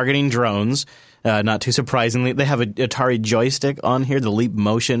 but they're targeting drones. Not too surprisingly. They have an Atari joystick on here, the Leap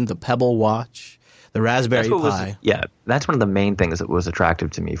Motion, the Pebble Watch, the Raspberry Pi. That's one of the main things that was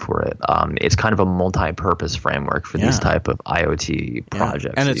attractive to me for it. It's kind of a multi-purpose framework for these type of IoT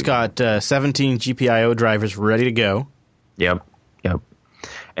projects. And it's got 17 GPIO drivers ready to go. Yep.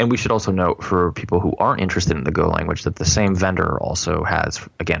 And we should also note for people who aren't interested in the Go language that the same vendor also has,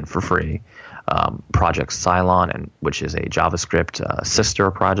 again, for free, Project Cylon, which is a JavaScript sister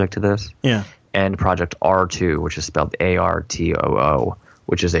project to this. Yeah. And Project R2, which is spelled ARTOO,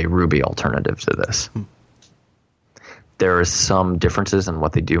 which is a Ruby alternative to this. There are some differences in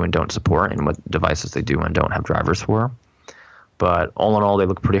what they do and don't support and what devices they do and don't have drivers for. But all in all, they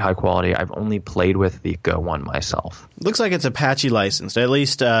look pretty high quality. I've only played with the Go one myself. Looks like it's Apache licensed. At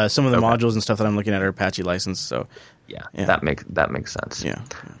least some of the modules and stuff that I'm looking at are Apache licensed. So yeah. that makes sense. Yeah.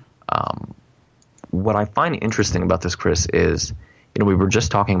 What I find interesting about this, Chris, is we were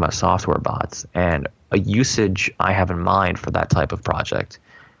just talking about software bots, and a usage I have in mind for that type of project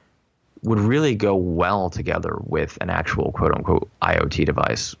would really go well together with an actual quote-unquote IoT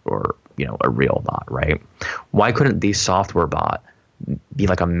device or a real bot, right? Why couldn't the software bot be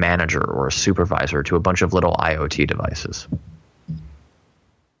like a manager or a supervisor to a bunch of little IoT devices?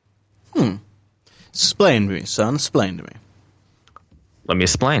 Explain to me, son. Explain to me. Let me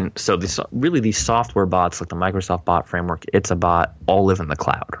explain. So these software bots, like the Microsoft Bot Framework, it's a bot, all live in the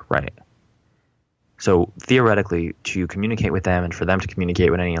cloud, right? So theoretically, to communicate with them and for them to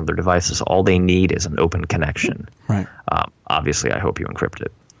communicate with any other devices, all they need is an open connection. Right. Obviously, I hope you encrypt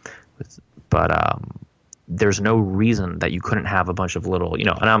it. But there's no reason that you couldn't have a bunch of little,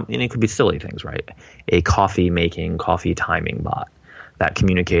 and it could be silly things, right? A coffee timing bot that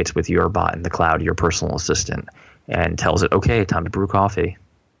communicates with your bot in the cloud, your personal assistant, and tells it, okay, time to brew coffee.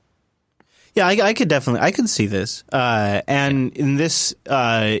 Yeah, I could see this. And in this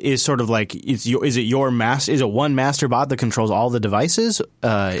is sort of like, is it one master bot that controls all the devices?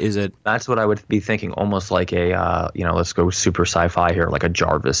 Is it? That's what I would be thinking, almost like a, let's go super sci-fi here, like a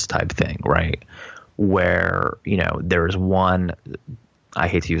Jarvis type thing, right? Where, there's one, I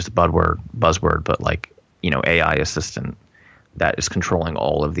hate to use the buzzword, but like, AI assistant that is controlling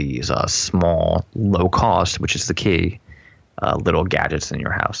all of these small, low cost, which is the key, little gadgets in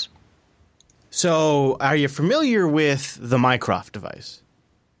your house. So, are you familiar with the Mycroft device?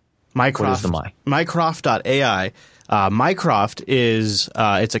 What is the Mycroft.ai. Mycroft is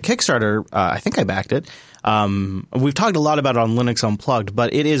it's a Kickstarter. I think I backed it. We've talked a lot about it on Linux Unplugged,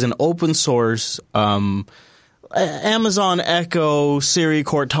 but it is an open source Amazon Echo, Siri,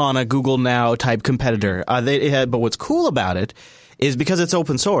 Cortana, Google Now type competitor. But what's cool about it is because it's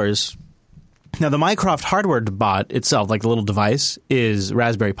open source. Now, the Mycroft hardware bot itself, like the little device, is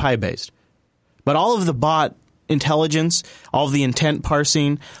Raspberry Pi based. But all of the bot intelligence, all of the intent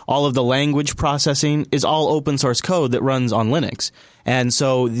parsing, all of the language processing is all open source code that runs on Linux. And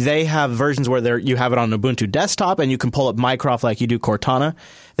so they have versions where you have it on Ubuntu desktop and you can pull up Mycroft like you do Cortana.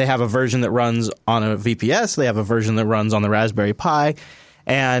 They have a version that runs on a VPS. They have a version that runs on the Raspberry Pi.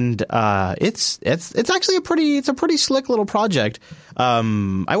 And it's actually a pretty slick little project. I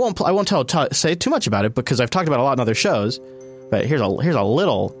won't say too much about it because I've talked about it a lot in other shows. But here's a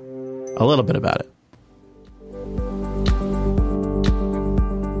little bit about it.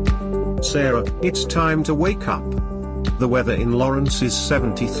 Sarah, it's time to wake up. The weather in Lawrence is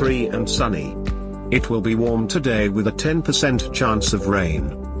 73 and sunny. It will be warm today with a 10% chance of rain.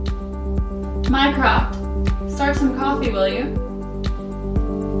 Mycroft, start some coffee, will you?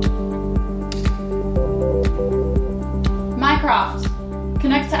 Mycroft,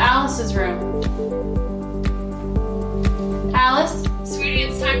 connect to Alice's room. Alice, sweetie,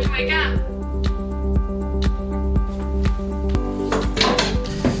 it's time to wake up.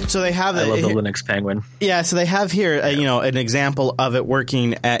 So they have. I love the Linux Penguin. Yeah, so they have here, an example of it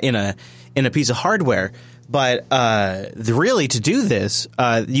working in a piece of hardware. But really, to do this,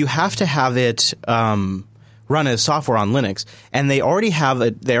 you have to have it run as software on Linux, and they already have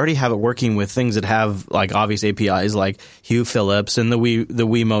it. They already have it working with things that have like obvious APIs, like Hugh Phillips and the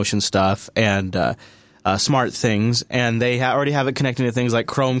Wii Motion stuff, and Smart Things, and they already have it connecting to things like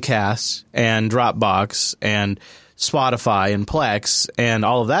Chromecast and Dropbox and Spotify and Plex and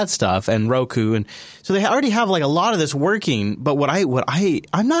all of that stuff and Roku, and so they already have like a lot of this working. But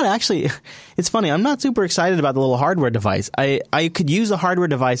I'm not actually. It's funny. I'm not super excited about the little hardware device. I could use a hardware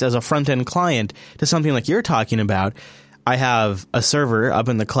device as a front end client to something like you're talking about. I have a server up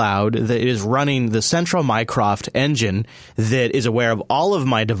in the cloud that is running the central Mycroft engine that is aware of all of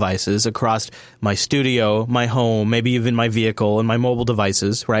my devices across my studio, my home, maybe even my vehicle and my mobile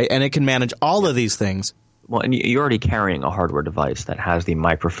devices, right? And it can manage all of these things. Well, and you're already carrying a hardware device that has the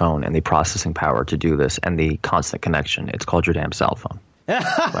microphone and the processing power to do this and the constant connection. It's called your damn cell phone.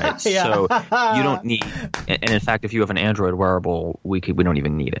 Right. Yeah. So you don't need, and in fact, if you have an Android wearable, we don't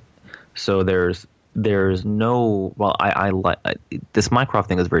even need it. So there's no, well, this Mycroft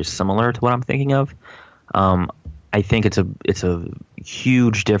thing is very similar to what I'm thinking of. I think it's a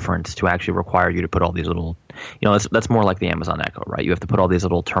huge difference to actually require you to put all these little, that's more like the Amazon Echo, right? You have to put all these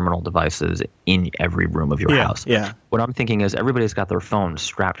little terminal devices in every room of your house. Yeah. What I'm thinking is everybody's got their phone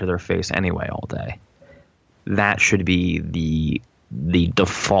strapped to their face anyway all day. That should be the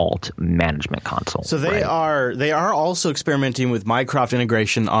default management console. So they are also experimenting with Mycroft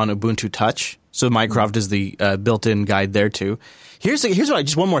integration on Ubuntu Touch. So Mycroft is the built-in guide there too. Here's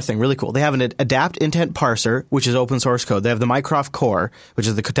just one more thing, really cool. They have an Adapt Intent Parser, which is open source code. They have the Mycroft Core, which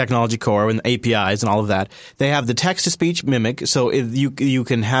is the technology core and the APIs and all of that. They have the text-to-speech mimic, so you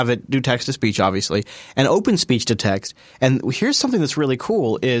can have it do text-to-speech, obviously, and open speech to text. And here's something that's really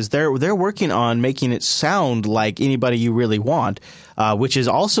cool is they're working on making it sound like anybody you really want, which is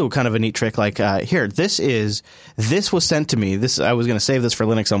also kind of a neat trick. Like here, this was sent to me. I was going to save this for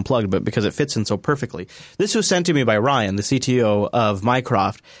Linux Unplugged, but because it fits in so perfectly, this was sent to me by Ryan, the CTO of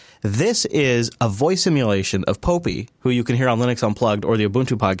Mycroft. This is a voice simulation of Popey, who you can hear on Linux Unplugged or the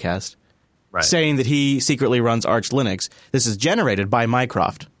Ubuntu podcast, right, saying that he secretly runs Arch Linux. This is generated by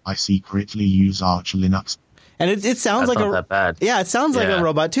Mycroft. I secretly use Arch Linux. And it sounds That's like not that bad. Yeah, it sounds like a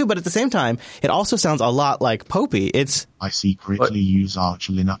robot too, but at the same time, it also sounds a lot like Popey. I secretly use Arch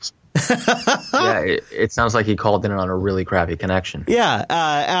Linux. Yeah, it sounds like he called in on a really crappy connection. Yeah,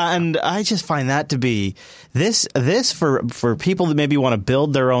 and I just find that to be this for people that maybe want to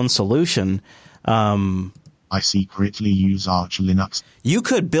build their own solution. I secretly use Arch Linux. You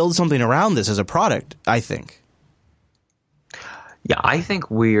could build something around this as a product, I think. Yeah, I think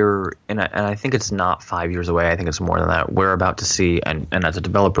and I think it's not 5 years away. I think it's more than that. We're about to see, and as a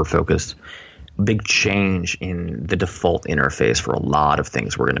developer focused, big change in the default interface for a lot of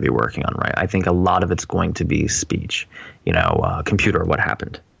things we're going to be working on, right? I think a lot of it's going to be speech, computer, what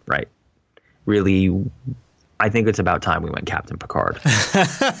happened, right? Really, I think it's about time we went Captain Picard.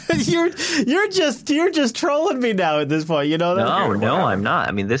 You're just trolling me now at this point, that? No, I'm not.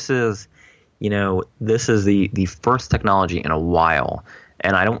 I mean, this is the first technology in a while,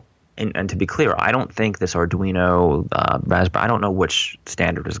 and I don't. And to be clear, I don't think this Arduino, Raspberry, I don't know which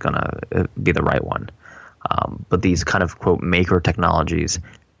standard is going to be the right one. But these kind of, quote, maker technologies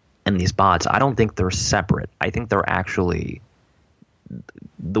and these bots, I don't think they're separate. I think they're actually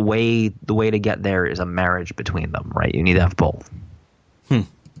the way to get there is a marriage between them, right? You need to have both.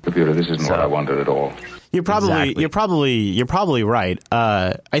 Computer, this isn't what I wanted at all. You're probably right.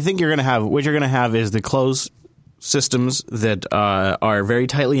 I think what you're going to have is the closed systems that are very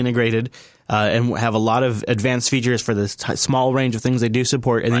tightly integrated and have a lot of advanced features for this small range of things they do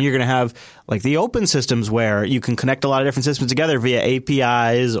support. And then you're going to have like the open systems where you can connect a lot of different systems together via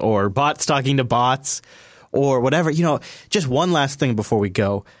APIs or bots talking to bots or whatever. Just one last thing before we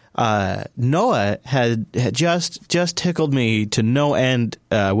go. Noah had just tickled me to no end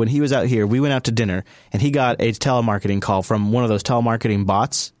when he was out here. We went out to dinner and he got a telemarketing call from one of those telemarketing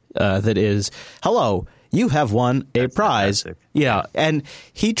bots that is, hello, you have won a prize. Fantastic. Yeah. And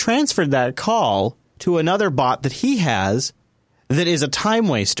he transferred that call to another bot that he has that is a time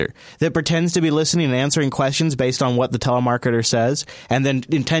waster that pretends to be listening and answering questions based on what the telemarketer says and then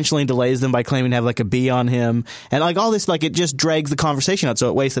intentionally delays them by claiming to have like a bee on him. And like all this, like it just drags the conversation out. So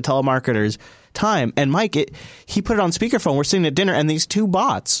it wastes the telemarketer's time. And Mike, he put it on speakerphone. We're sitting at dinner and these two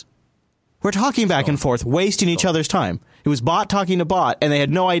bots were talking back and forth, wasting each other's time. It was bot talking to bot, and they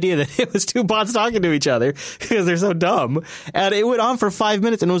had no idea that it was two bots talking to each other because they're so dumb. And it went on for 5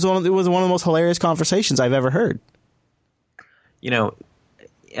 minutes, and it was one of the most hilarious conversations I've ever heard. And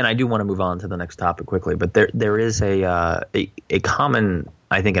I do want to move on to the next topic quickly, but there is a common,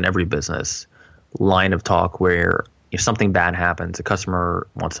 I think, in every business line of talk where if something bad happens, a customer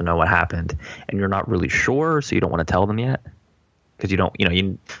wants to know what happened, and you're not really sure, so you don't want to tell them yet. Because you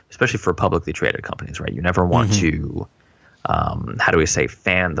don't, especially for publicly traded companies, right? You never want to, how do we say,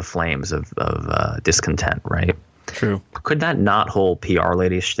 fan the flames of discontent, right? True. Could that not whole PR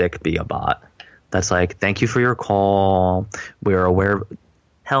lady shtick be a bot? That's like, thank you for your call. We're aware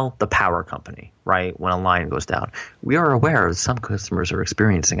of, the power company, right? When a line goes down, we are aware that some customers are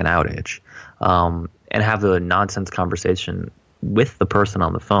experiencing an outage, and have a nonsense conversation with the person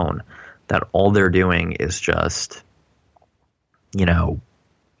on the phone that all they're doing is just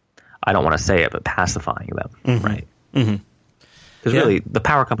I don't want to say it, but pacifying them, right? Mm-hmm. Because really, the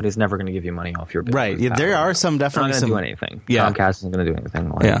power company is never going to give you money off your bill. Right. Yeah, there are some definitely They're not some. going to do anything. Yeah. Comcast isn't going to do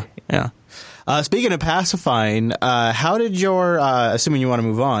anything. Yeah. Speaking of pacifying, how did your, assuming you want to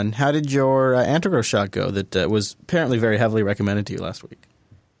move on, how did your antigrowth shot go that was apparently very heavily recommended to you last week?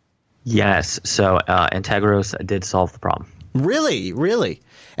 Yes. So Antegros did solve the problem. Really?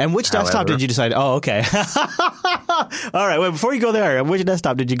 And which desktop did you decide? Oh, okay. All right. Wait, before you go there, which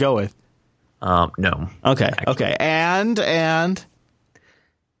desktop did you go with? No. Okay. Actually. Okay. And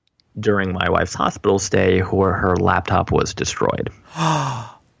during my wife's hospital stay, her laptop was destroyed.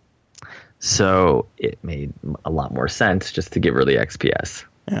 So it made a lot more sense just to get rid of the XPS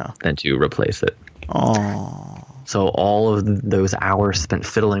than to replace it. Oh. So all of those hours spent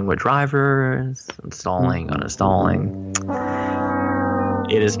fiddling with drivers, installing, uninstalling,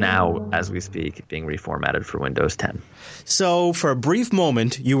 it is now, as we speak, being reformatted for Windows 10. So for a brief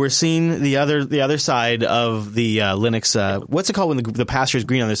moment, you were seeing the other side of the Linux. What's it called when the pasture is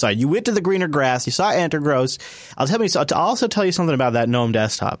green on the side? You went to the greener grass. You saw Antergross. I'll also tell you something about that GNOME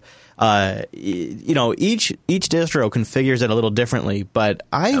desktop. Each distro configures it a little differently, but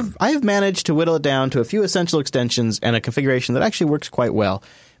I've managed to whittle it down to a few essential extensions and a configuration that actually works quite well.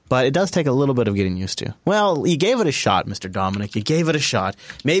 But it does take a little bit of getting used to. Well, you gave it a shot, Mr. Dominic. You gave it a shot.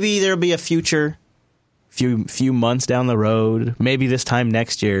 Maybe there'll be a future, few months down the road, maybe this time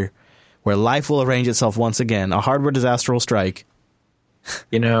next year, where life will arrange itself once again. A hardware disaster will strike.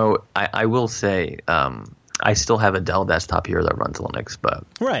 I will say I still have a Dell desktop here that runs Linux, but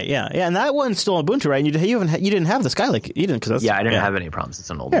right, yeah, and that one's still Ubuntu, right? And you didn't have the Skylake, you didn't, because I didn't have any problems.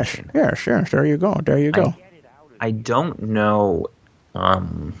 It's an old machine. Yeah, sure. There you go. I don't know.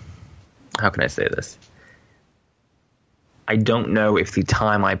 How can I say this? I don't know if the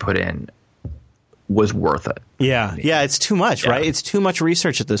time I put in was worth it. Yeah, it's too much, right? It's too much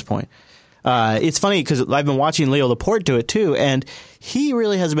research at this point. It's funny because I've been watching Leo Laporte do it too, and he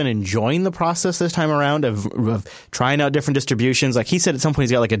really has been enjoying the process this time around of trying out different distributions. Like he said at some point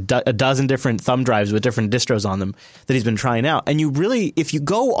he's got like a dozen different thumb drives with different distros on them that he's been trying out. And you really, if you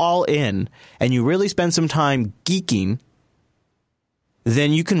go all in and you really spend some time geeking,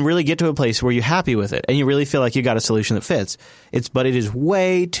 then you can really get to a place where you're happy with it and you really feel like you got a solution that fits. But it is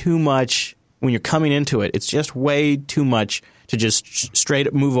way too much when you're coming into it. It's just way too much to just straight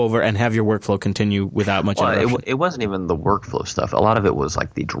up move over and have your workflow continue without much interruption. It wasn't even the workflow stuff. A lot of it was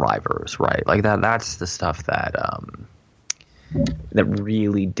like the drivers, right? Like that's the stuff that that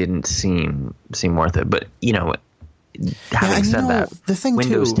really didn't seem worth it. But having said that, the thing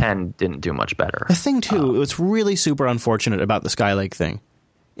Windows too, 10 didn't do much better. The thing too, what's really super unfortunate about the Skylake thing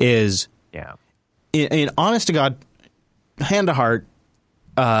is, in honest to God, hand to heart,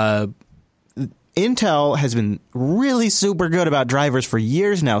 Intel has been really super good about drivers for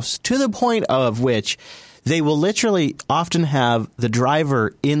years now, to the point of which they will literally often have the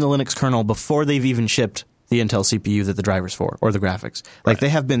driver in the Linux kernel before they've even shipped the Intel CPU that the driver's for, or the graphics. Like, they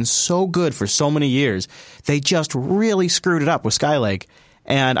have been so good for so many years. They just really screwed it up with Skylake.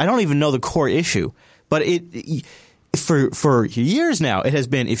 And I don't even know the core issue, but for years now, it has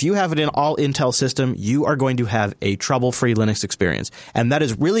been, if you have it in all Intel system, you are going to have a trouble-free Linux experience. And that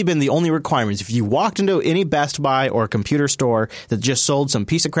has really been the only requirements. If you walked into any Best Buy or computer store that just sold some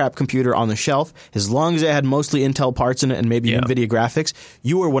piece of crap computer on the shelf, as long as it had mostly Intel parts in it and maybe NVIDIA graphics,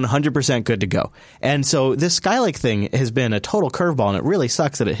 you were 100% good to go. And so this Skylake thing has been a total curveball, and it really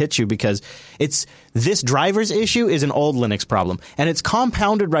sucks that it hits you because this driver's issue is an old Linux problem. And it's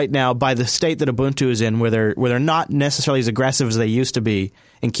compounded right now by the state that Ubuntu is in, where they're not necessarily as aggressive as they used to be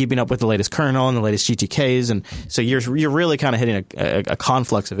in keeping up with the latest kernel and the latest GTKs, and so you're really kind of hitting a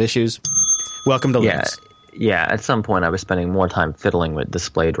conflux of issues. Welcome to Linux. Yeah, at some point I was spending more time fiddling with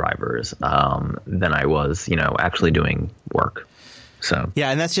display drivers than I was, actually doing work. So yeah,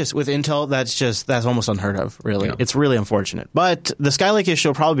 and that's just with Intel. That's almost unheard of. Really, it's really unfortunate. But the Skylake issue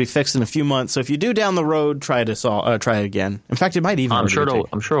will probably be fixed in a few months. So if you do down the road, try it again. In fact, it might even. I'm sure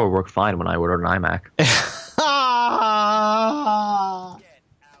it'll work fine when I order an iMac.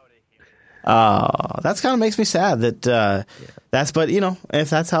 That kind of makes me sad that but if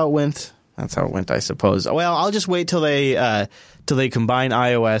that's how it went, I suppose. Well, I'll just wait till they combine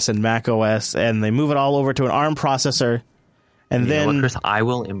iOS and Mac OS and they move it all over to an ARM processor. And then, Chris, I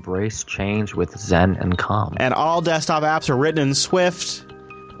will embrace change with Zen and Calm. And all desktop apps are written in Swift.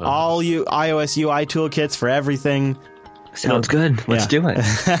 All iOS UI toolkits for everything. Sounds good. Let's do it.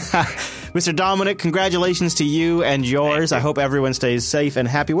 Mr. Dominic, congratulations to you and yours. I hope everyone stays safe and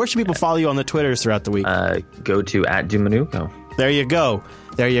happy. Where should people follow you on the Twitters throughout the week? Go to @Dumanuco. There you go.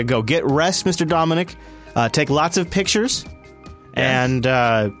 Get rest, Mr. Dominic. Take lots of pictures. And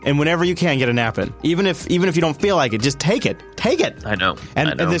whenever you can, get a nap in. Even if you don't feel like it, just take it. Take it. I know.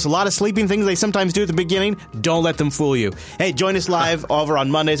 And there's a lot of sleeping things they sometimes do at the beginning. Don't let them fool you. Hey, join us live over on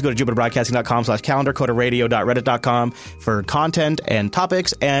Mondays. Go to jupiterbroadcasting.com/calendar, coderradio.reddit.com for content and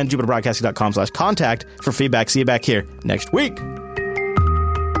topics, and jupiterbroadcasting.com/contact for feedback. See you back here next week.